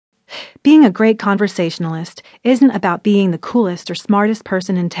Being a great conversationalist isn't about being the coolest or smartest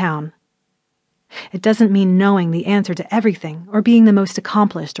person in town. It doesn't mean knowing the answer to everything or being the most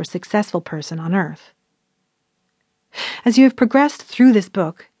accomplished or successful person on earth. As you have progressed through this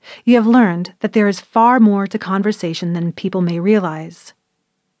book, you have learned that there is far more to conversation than people may realize.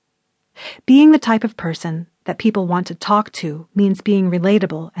 Being the type of person that people want to talk to means being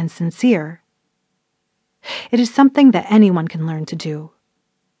relatable and sincere. It is something that anyone can learn to do.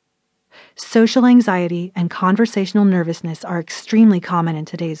 Social anxiety and conversational nervousness are extremely common in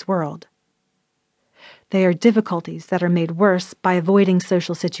today's world. They are difficulties that are made worse by avoiding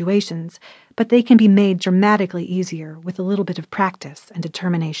social situations, but they can be made dramatically easier with a little bit of practice and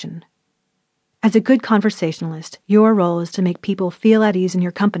determination. As a good conversationalist, your role is to make people feel at ease in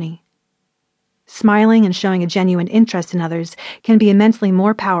your company. Smiling and showing a genuine interest in others can be immensely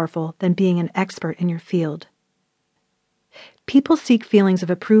more powerful than being an expert in your field. People seek feelings of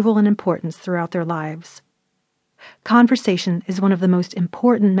approval and importance throughout their lives. Conversation is one of the most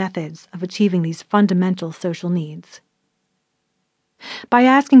important methods of achieving these fundamental social needs. By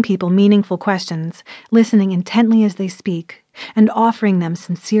asking people meaningful questions, listening intently as they speak, and offering them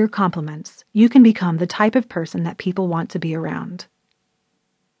sincere compliments, you can become the type of person that people want to be around.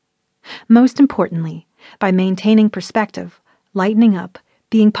 Most importantly, by maintaining perspective, lightening up,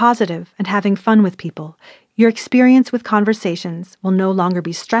 being positive, and having fun with people, your experience with conversations will no longer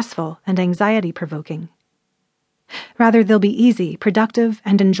be stressful and anxiety-provoking. Rather, they'll be easy, productive,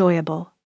 and enjoyable.